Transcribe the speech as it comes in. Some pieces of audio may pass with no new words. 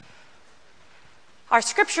Our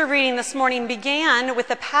scripture reading this morning began with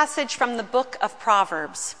a passage from the book of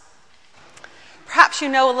Proverbs. Perhaps you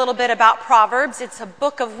know a little bit about Proverbs. It's a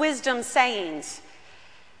book of wisdom sayings.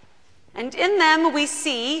 And in them we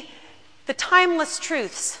see the timeless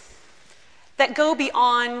truths that go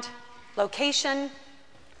beyond location,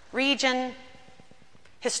 region,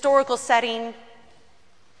 historical setting.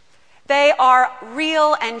 They are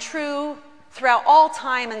real and true throughout all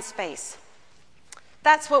time and space.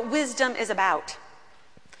 That's what wisdom is about.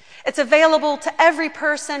 It's available to every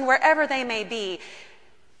person wherever they may be,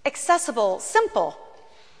 accessible, simple,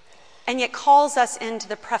 and yet calls us into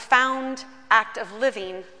the profound act of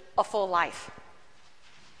living a full life.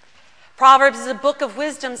 Proverbs is a book of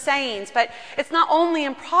wisdom sayings, but it's not only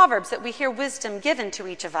in Proverbs that we hear wisdom given to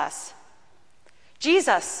each of us.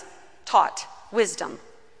 Jesus taught wisdom.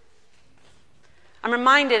 I'm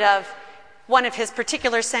reminded of one of his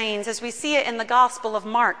particular sayings as we see it in the Gospel of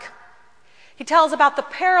Mark. He tells about the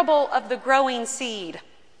parable of the growing seed.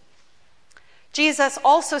 Jesus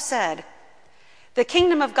also said, "The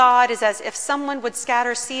kingdom of God is as if someone would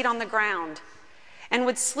scatter seed on the ground and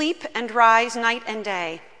would sleep and rise night and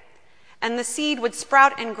day, and the seed would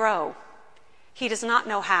sprout and grow. He does not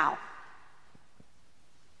know how."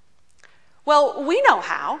 Well, we know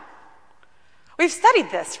how. We've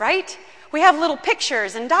studied this, right? We have little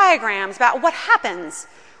pictures and diagrams about what happens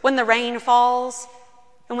when the rain falls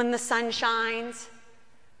and when the sun shines.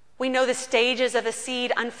 We know the stages of a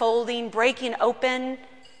seed unfolding, breaking open,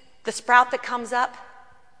 the sprout that comes up.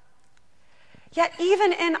 Yet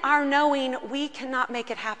even in our knowing, we cannot make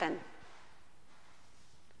it happen.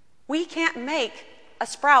 We can't make a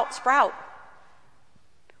sprout sprout.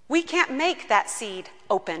 We can't make that seed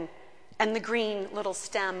open and the green little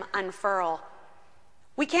stem unfurl.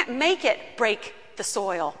 We can't make it break the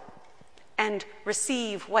soil and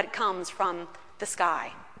receive what comes from the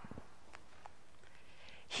sky.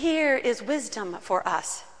 Here is wisdom for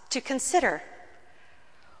us to consider.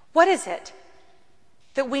 What is it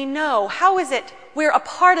that we know? How is it we're a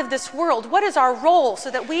part of this world? What is our role so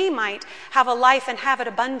that we might have a life and have it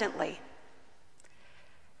abundantly?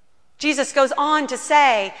 Jesus goes on to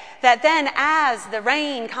say that then as the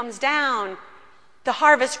rain comes down, the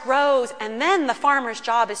harvest grows, and then the farmer's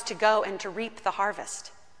job is to go and to reap the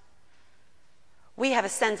harvest. We have a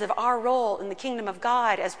sense of our role in the kingdom of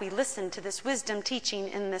God as we listen to this wisdom teaching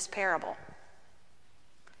in this parable.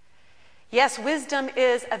 Yes, wisdom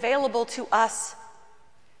is available to us.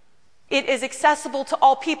 It is accessible to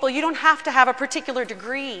all people. You don't have to have a particular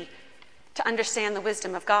degree to understand the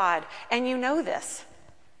wisdom of God, and you know this.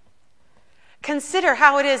 Consider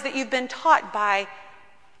how it is that you've been taught by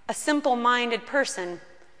a simple-minded person,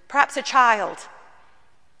 perhaps a child,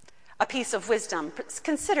 a piece of wisdom.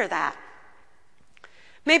 Consider that.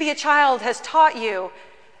 Maybe a child has taught you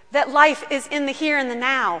that life is in the here and the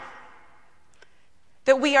now,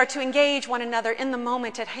 that we are to engage one another in the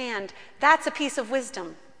moment at hand. That's a piece of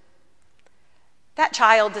wisdom. That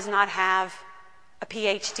child does not have a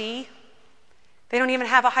PhD. They don't even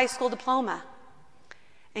have a high school diploma.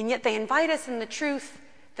 And yet they invite us in the truth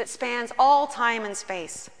that spans all time and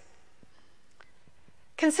space.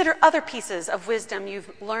 Consider other pieces of wisdom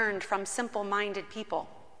you've learned from simple-minded people.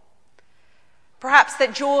 Perhaps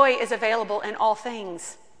that joy is available in all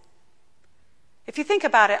things. If you think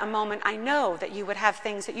about it a moment, I know that you would have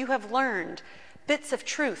things that you have learned, bits of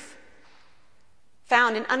truth,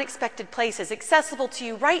 found in unexpected places, accessible to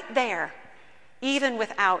you right there, even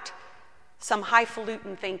without some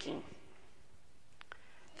highfalutin thinking.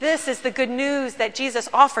 This is the good news that Jesus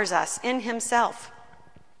offers us in himself.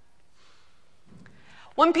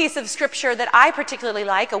 One piece of scripture that I particularly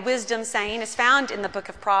like, a wisdom saying, is found in the book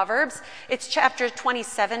of Proverbs. It's chapter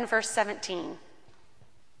 27, verse 17.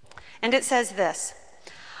 And it says this: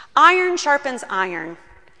 "Iron sharpens iron,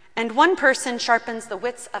 and one person sharpens the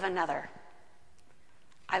wits of another."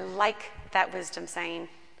 I like that wisdom saying,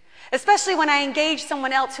 especially when I engage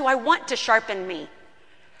someone else who I want to sharpen me.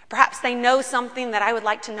 Perhaps they know something that I would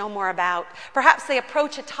like to know more about. Perhaps they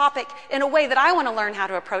approach a topic in a way that I want to learn how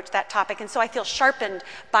to approach that topic, and so I feel sharpened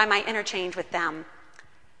by my interchange with them.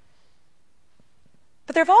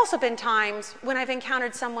 But there have also been times when I've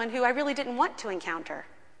encountered someone who I really didn't want to encounter.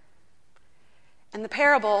 And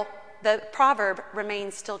the proverb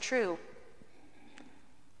remains still true.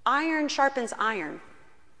 Iron sharpens iron,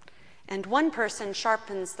 and one person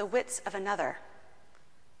sharpens the wits of another.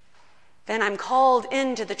 Then I'm called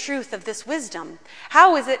into the truth of this wisdom.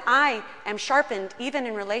 How is it I am sharpened even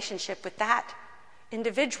in relationship with that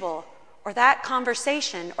individual or that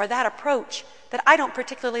conversation or that approach that I don't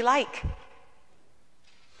particularly like?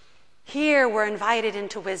 Here we're invited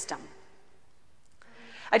into wisdom.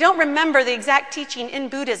 I don't remember the exact teaching in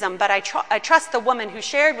Buddhism, but I trust the woman who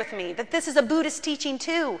shared with me that this is a Buddhist teaching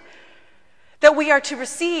too, that we are to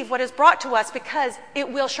receive what is brought to us because it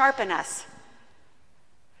will sharpen us.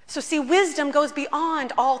 So see, wisdom goes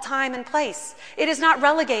beyond all time and place. It is not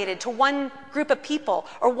relegated to one group of people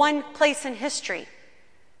or one place in history.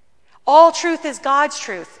 All truth is God's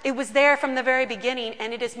truth. It was there from the very beginning,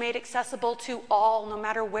 and it is made accessible to all, no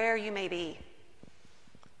matter where you may be.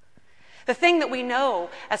 The thing that we know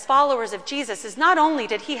as followers of Jesus is not only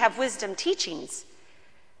did he have wisdom teachings,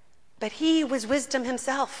 but he was wisdom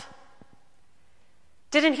himself.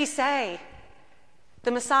 Didn't he say,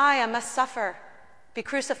 the Messiah must suffer, be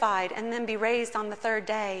crucified, and then be raised on the third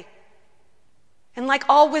day? And like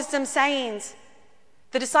all wisdom sayings,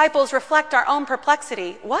 the disciples reflect our own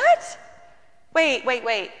perplexity. What?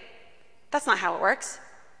 Wait. That's not how it works.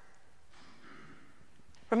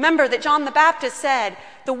 Remember that John the Baptist said,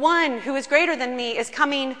 the one who is greater than me is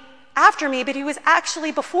coming after me, but he was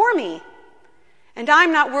actually before me. And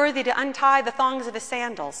I'm not worthy to untie the thongs of his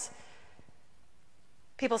sandals.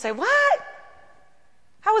 People say, what?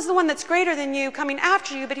 How is the one that's greater than you coming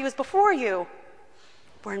after you, but he was before you?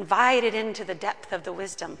 We're invited into the depth of the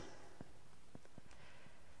wisdom.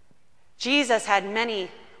 Jesus had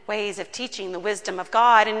many ways of teaching the wisdom of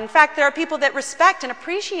God. And in fact, there are people that respect and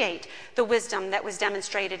appreciate the wisdom that was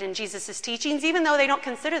demonstrated in Jesus' teachings, even though they don't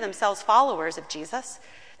consider themselves followers of Jesus.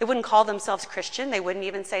 They wouldn't call themselves Christian. They wouldn't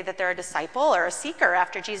even say that they're a disciple or a seeker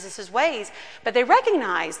after Jesus' ways. But they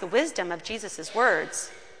recognize the wisdom of Jesus'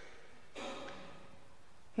 words.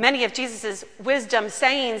 Many of Jesus' wisdom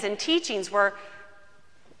sayings and teachings were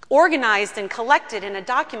organized and collected in a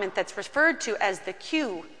document that's referred to as the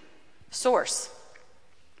Q source.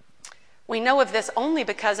 We know of this only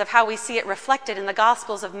because of how we see it reflected in the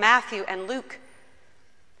Gospels of Matthew and Luke.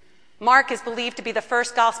 Mark is believed to be the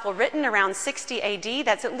first gospel written around 60 AD.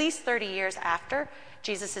 That's at least 30 years after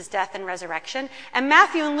Jesus' death and resurrection. And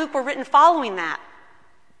Matthew and Luke were written following that.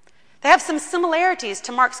 They have some similarities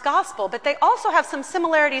to Mark's gospel, but they also have some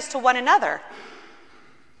similarities to one another.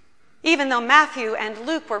 Even though Matthew and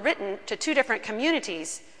Luke were written to two different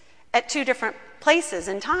communities at two different places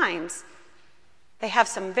and times, they have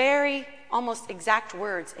some very almost exact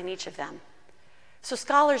words in each of them. So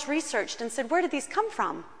scholars researched and said, where did these come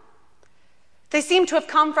from? They seem to have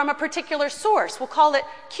come from a particular source. We'll call it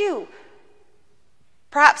Q,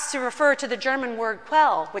 perhaps to refer to the German word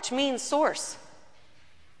Quell, which means source.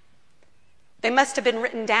 They must have been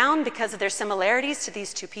written down because of their similarities to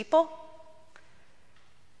these two people.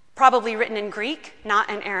 Probably written in Greek, not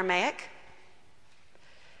in Aramaic.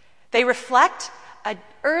 They reflect an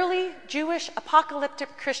early Jewish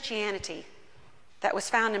apocalyptic Christianity that was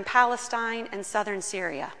found in Palestine and southern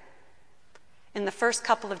Syria in the first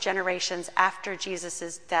couple of generations after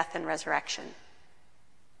Jesus' death and resurrection.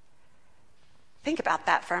 Think about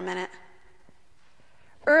that for a minute.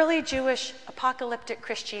 Early Jewish apocalyptic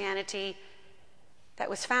Christianity that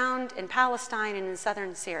was found in Palestine and in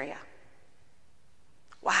southern Syria.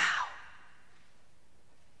 Wow.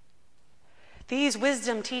 These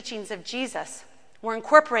wisdom teachings of Jesus were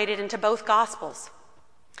incorporated into both Gospels.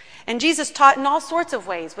 And Jesus taught in all sorts of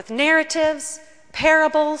ways, with narratives,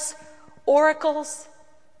 parables, oracles,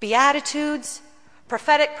 beatitudes,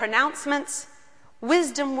 prophetic pronouncements,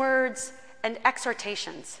 wisdom words, and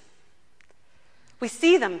exhortations. We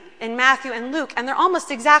see them in Matthew and Luke, and they're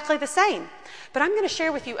almost exactly the same. But I'm going to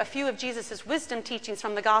share with you a few of Jesus' wisdom teachings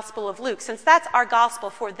from the Gospel of Luke, since that's our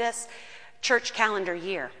gospel for this church calendar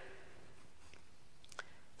year.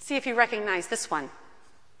 See if you recognize this one.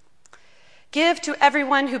 Give to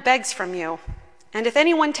everyone who begs from you, and if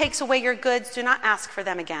anyone takes away your goods, do not ask for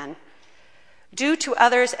them again. Do to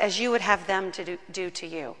others as you would have them to do to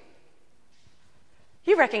you.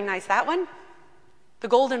 You recognize that one? The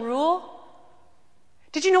golden rule?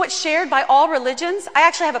 Did you know it's shared by all religions? I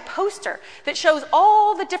actually have a poster that shows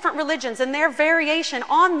all the different religions and their variation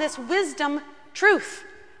on this wisdom truth.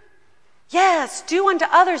 Yes, do unto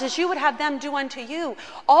others as you would have them do unto you.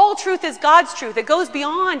 All truth is God's truth. It goes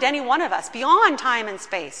beyond any one of us, beyond time and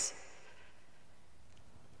space.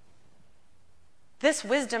 This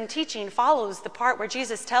wisdom teaching follows the part where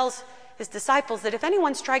Jesus tells his disciples that if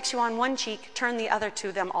anyone strikes you on one cheek, turn the other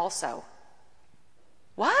to them also.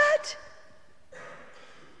 What?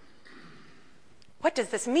 What does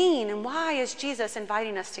this mean, and why is Jesus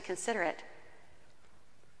inviting us to consider it?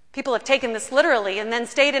 People have taken this literally and then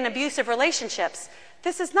stayed in abusive relationships.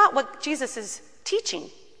 This is not what Jesus is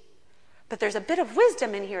teaching. But there's a bit of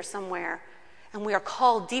wisdom in here somewhere, and we are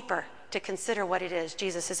called deeper to consider what it is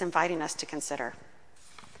Jesus is inviting us to consider.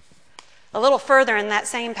 A little further in that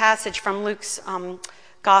same passage from Luke's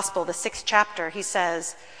Gospel, the 6th chapter, he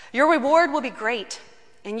says, "Your reward will be great,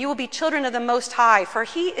 and you will be children of the Most High, for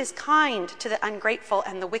he is kind to the ungrateful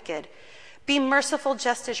and the wicked. Be merciful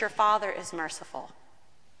just as your Father is merciful."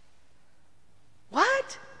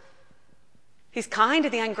 What? He's kind to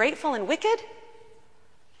the ungrateful and wicked?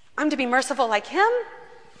 I'm to be merciful like him?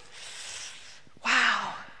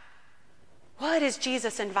 Wow. What is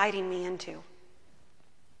Jesus inviting me into?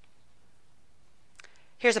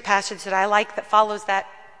 Here's a passage that I like that follows that,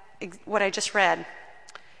 what I just read.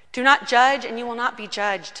 "Do not judge, and you will not be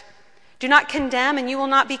judged. Do not condemn, and you will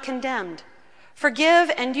not be condemned.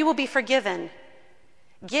 Forgive, and you will be forgiven.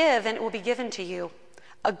 Give, and it will be given to you.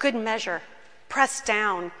 A good measure, pressed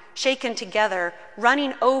down, shaken together,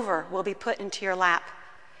 running over, will be put into your lap.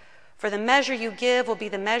 For the measure you give will be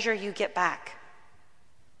the measure you get back."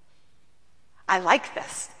 I like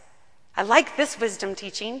this. I like this wisdom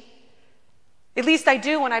teaching. At least I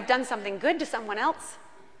do when I've done something good to someone else.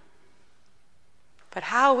 But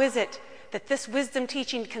how is it that this wisdom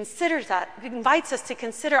teaching invites us to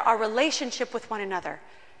consider our relationship with one another?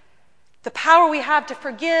 The power we have to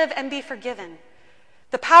forgive and be forgiven.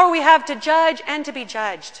 The power we have to judge and to be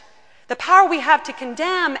judged. The power we have to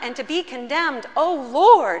condemn and to be condemned. Oh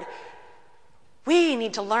Lord, we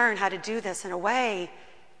need to learn how to do this in a way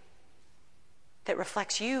that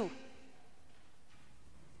reflects you.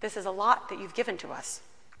 This is a lot that you've given to us.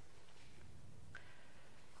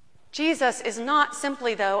 Jesus is not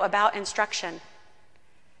simply, though, about instruction.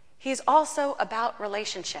 He's also about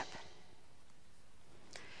relationship.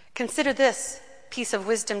 Consider this piece of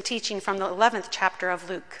wisdom teaching from the 11th chapter of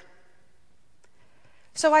Luke.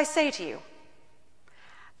 "So I say to you,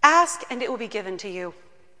 ask and it will be given to you.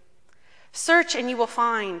 Search and you will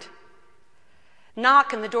find.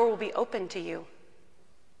 Knock and the door will be opened to you.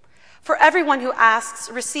 For everyone who asks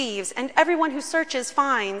receives, and everyone who searches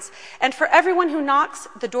finds, and for everyone who knocks,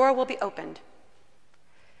 the door will be opened.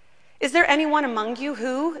 Is there anyone among you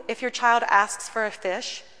who, if your child asks for a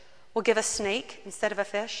fish, will give a snake instead of a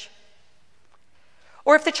fish?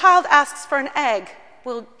 Or if the child asks for an egg,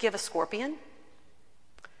 will give a scorpion?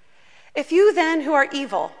 If you then, who are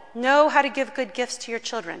evil, know how to give good gifts to your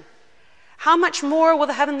children, how much more will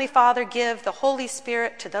the Heavenly Father give the Holy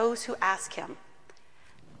Spirit to those who ask him?"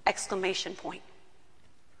 Exclamation point.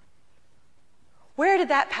 Where did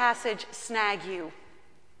that passage snag you?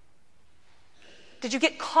 Did you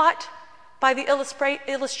get caught by the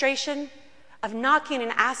illustration of knocking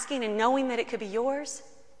and asking and knowing that it could be yours?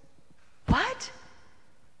 What?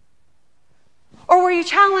 Or were you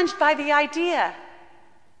challenged by the idea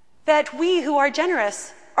that we who are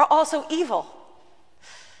generous are also evil?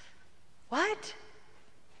 What?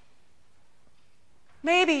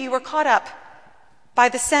 Maybe you were caught up by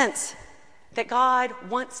the sense that God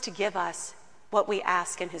wants to give us what we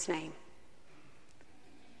ask in his name.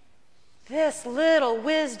 This little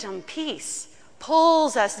wisdom piece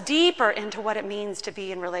pulls us deeper into what it means to be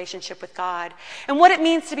in relationship with God and what it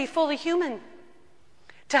means to be fully human,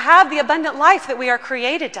 to have the abundant life that we are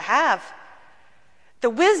created to have. The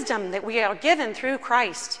wisdom that we are given through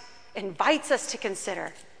Christ invites us to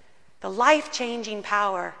consider the life-changing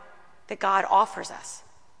power that God offers us.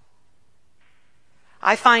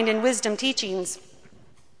 I find in wisdom teachings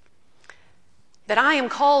that I am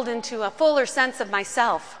called into a fuller sense of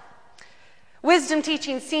myself. Wisdom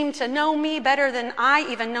teachings seem to know me better than I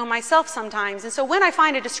even know myself sometimes. And so when I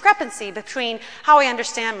find a discrepancy between how I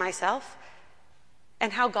understand myself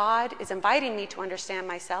and how God is inviting me to understand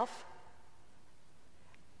myself,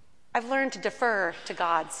 I've learned to defer to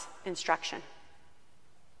God's instruction.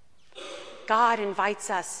 God invites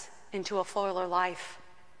us into a fuller life.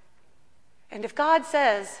 And if God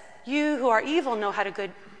says, "You who are evil know how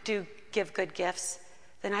to give good gifts,"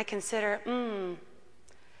 then I consider,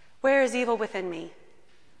 where is evil within me?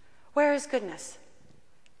 Where is goodness?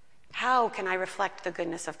 How can I reflect the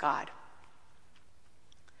goodness of God?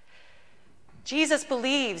 Jesus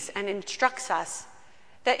believes and instructs us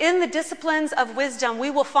that in the disciplines of wisdom, we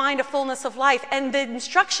will find a fullness of life. And the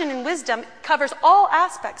instruction in wisdom covers all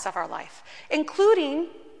aspects of our life, including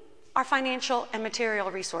our financial and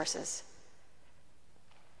material resources.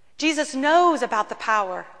 Jesus knows about the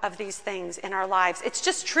power of these things in our lives. It's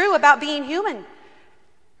just true about being human.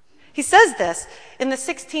 He says this in the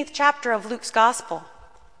 16th chapter of Luke's Gospel.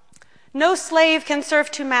 "No slave can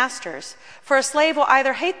serve two masters, for a slave will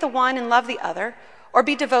either hate the one and love the other, or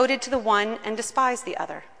be devoted to the one and despise the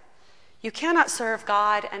other. You cannot serve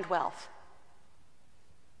God and wealth."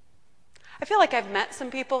 I feel like I've met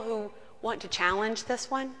some people who want to challenge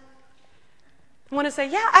this one. I want to say,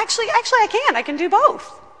 yeah, actually I can do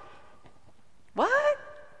both. What?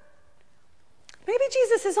 Maybe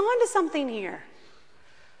Jesus is on to something here.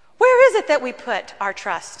 Where is it that we put our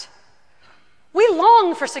trust? We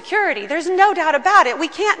long for security. There's no doubt about it. We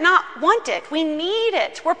can't not want it. We need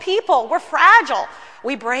it. We're people. We're fragile.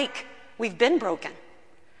 We break. We've been broken.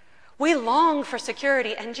 We long for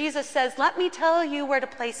security. And Jesus says, let me tell you where to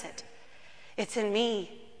place it. It's in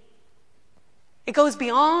me. It goes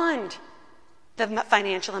beyond the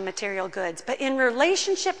financial and material goods. But in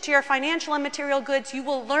relationship to your financial and material goods, you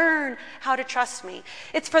will learn how to trust me.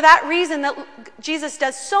 It's for that reason that Jesus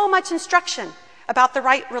does so much instruction about the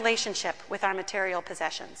right relationship with our material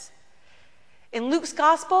possessions. In Luke's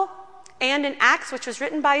gospel and in Acts, which was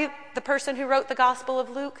written by the person who wrote the Gospel of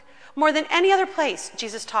Luke, more than any other place,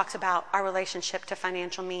 Jesus talks about our relationship to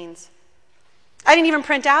financial means. I didn't even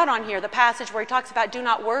print out on here the passage where he talks about do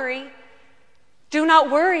not worry. Do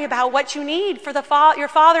not worry about what you need, for your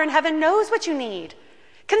Father in heaven knows what you need.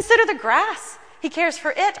 Consider the grass. He cares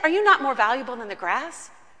for it. Are you not more valuable than the grass?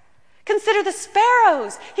 Consider the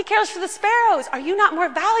sparrows. He cares for the sparrows. Are you not more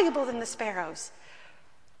valuable than the sparrows?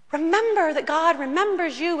 Remember that God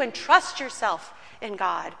remembers you and trust yourself in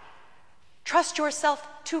God. Trust yourself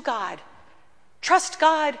to God. Trust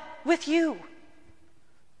God with you.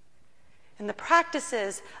 In the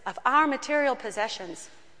practices of our material possessions,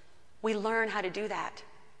 we learn how to do that.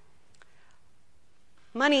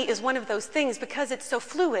 Money is one of those things because it's so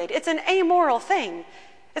fluid. It's an amoral thing.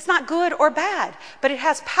 It's not good or bad, but it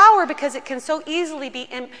has power because it can so easily be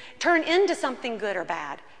turned into something good or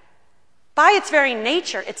bad. By its very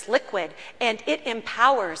nature, it's liquid, and it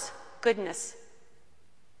empowers goodness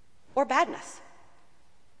or badness.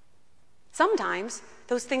 Sometimes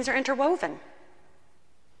those things are interwoven.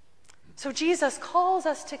 So Jesus calls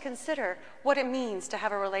us to consider what it means to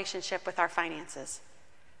have a relationship with our finances.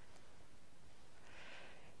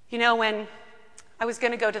 You know, when I was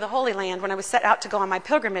going to go to the Holy Land, when I was set out to go on my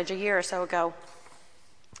pilgrimage a year or so ago,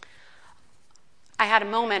 I had a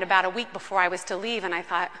moment about a week before I was to leave, and I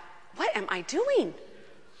thought, what am I doing?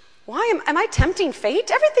 Am I tempting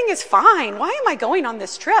fate? Everything is fine. Why am I going on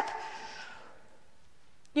this trip?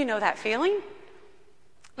 You know that feeling.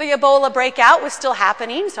 The Ebola breakout was still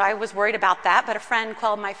happening, so I was worried about that, but a friend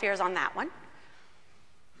quelled my fears on that one.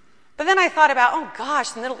 But then I thought about, oh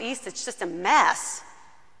gosh, the Middle East, it's just a mess.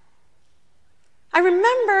 I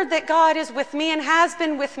remembered that God is with me and has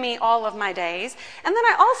been with me all of my days. And then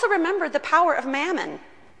I also remembered the power of mammon.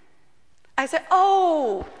 I said,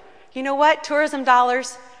 oh, you know what? Tourism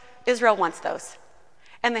dollars, Israel wants those.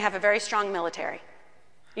 And they have a very strong military.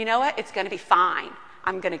 You know what? It's going to be fine.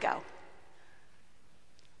 I'm going to go.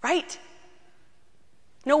 Right?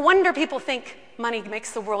 No wonder people think money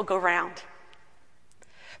makes the world go round.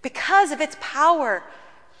 Because of its power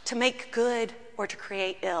to make good or to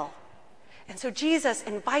create ill. And so Jesus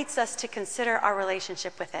invites us to consider our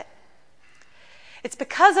relationship with it. It's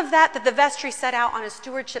because of that that the vestry set out on a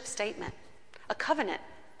stewardship statement, a covenant.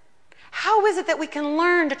 How is it that we can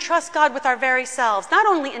learn to trust God with our very selves, not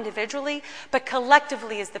only individually, but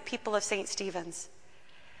collectively as the people of St. Stephen's?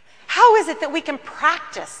 How is it that we can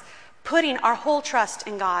practice putting our whole trust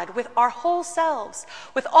in God with our whole selves,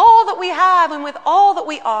 with all that we have and with all that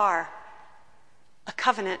we are? A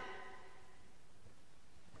covenant.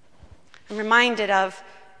 I'm reminded of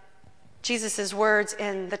Jesus' words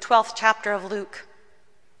in the 12th chapter of Luke.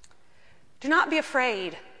 Do not be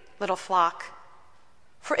afraid, little flock,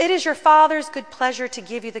 for it is your Father's good pleasure to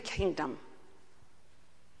give you the kingdom.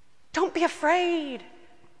 Don't be afraid.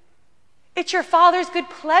 It's your Father's good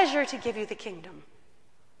pleasure to give you the kingdom.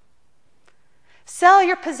 Sell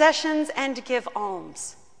your possessions and give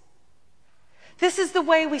alms. This is the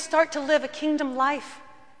way we start to live a kingdom life.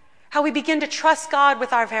 How we begin to trust God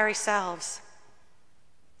with our very selves.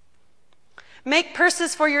 Make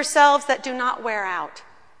purses for yourselves that do not wear out.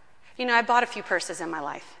 You know, I bought a few purses in my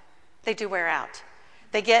life. They do wear out.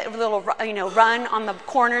 They get a little, run on the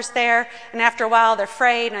corners there, and after a while they're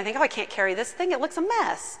frayed, and I think, oh, I can't carry this thing. It looks a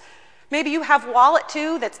mess. Maybe you have a wallet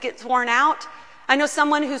too that gets worn out. I know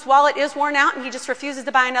someone whose wallet is worn out, and he just refuses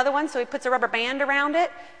to buy another one, so he puts a rubber band around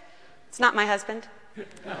it. It's not my husband.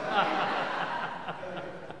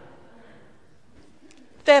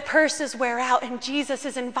 The purses wear out, and Jesus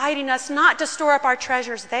is inviting us not to store up our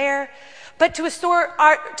treasures there, but to store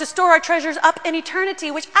our treasures up in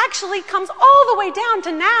eternity, which actually comes all the way down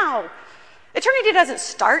to now. Eternity doesn't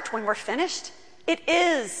start when we're finished. It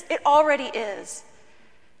is. It already is.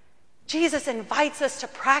 Jesus invites us to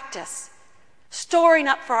practice storing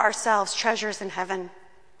up for ourselves treasures in heaven.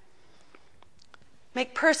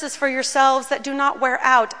 Make purses for yourselves that do not wear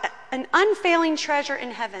out, an unfailing treasure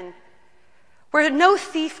in heaven, where no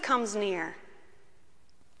thief comes near.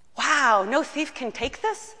 Wow, no thief can take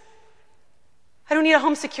this? I don't need a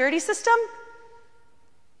home security system?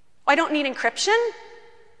 I don't need encryption.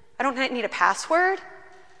 I don't need a password.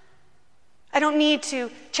 I don't need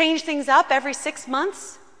to change things up every 6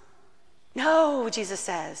 months. No, Jesus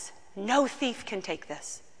says, no thief can take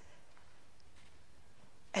this.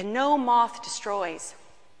 And no moth destroys.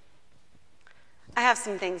 I have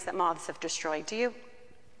some things that moths have destroyed. Do you?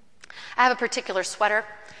 I have a particular sweater.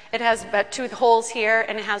 It has about 2 holes here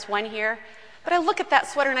and it has 1 here. But I look at that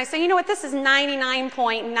sweater and I say, you know what, this is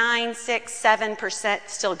 99.967%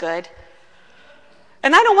 still good.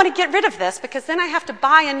 And I don't want to get rid of this because then I have to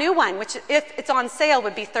buy a new one, which if it's on sale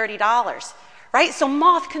would be $30, right? So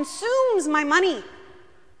moth consumes my money.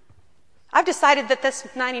 I've decided that this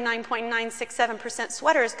 99.967%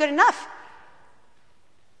 sweater is good enough.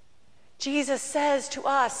 Jesus says to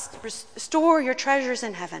us, store your treasures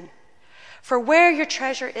in heaven. For where your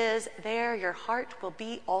treasure is, there your heart will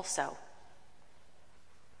be also.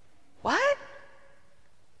 What?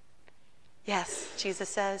 Yes, Jesus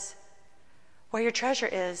says, where your treasure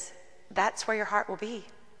is, that's where your heart will be.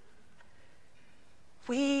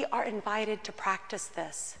 We are invited to practice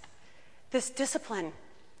this discipline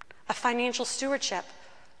of financial stewardship,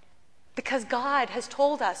 because God has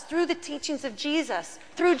told us through the teachings of Jesus,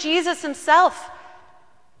 through Jesus himself,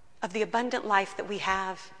 of the abundant life that we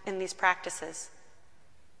have in these practices.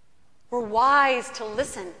 We're wise to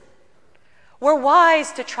listen. We're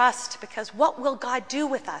wise to trust, because what will God do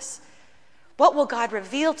with us? What will God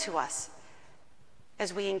reveal to us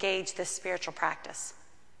as we engage this spiritual practice?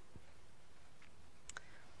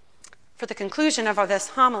 For the conclusion of this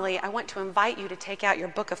homily, I want to invite you to take out your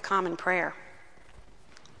Book of Common Prayer.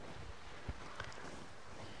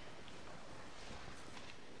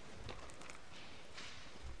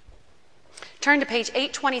 Turn to page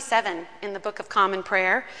 827 in the Book of Common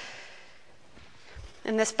Prayer.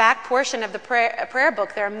 In this back portion of the prayer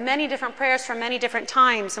book, there are many different prayers from many different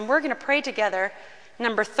times, and we're going to pray together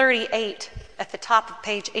number 38 at the top of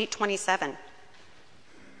page 827.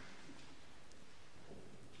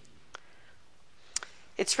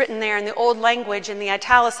 It's written there in the old language, in the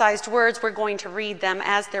italicized words. We're going to read them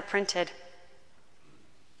as they're printed.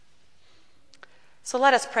 So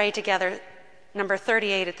let us pray together number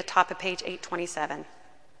 38 at the top of page 827.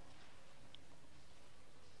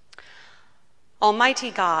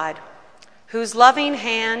 Almighty God, whose loving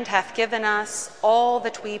hand hath given us all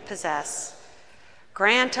that we possess,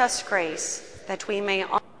 grant us grace that we may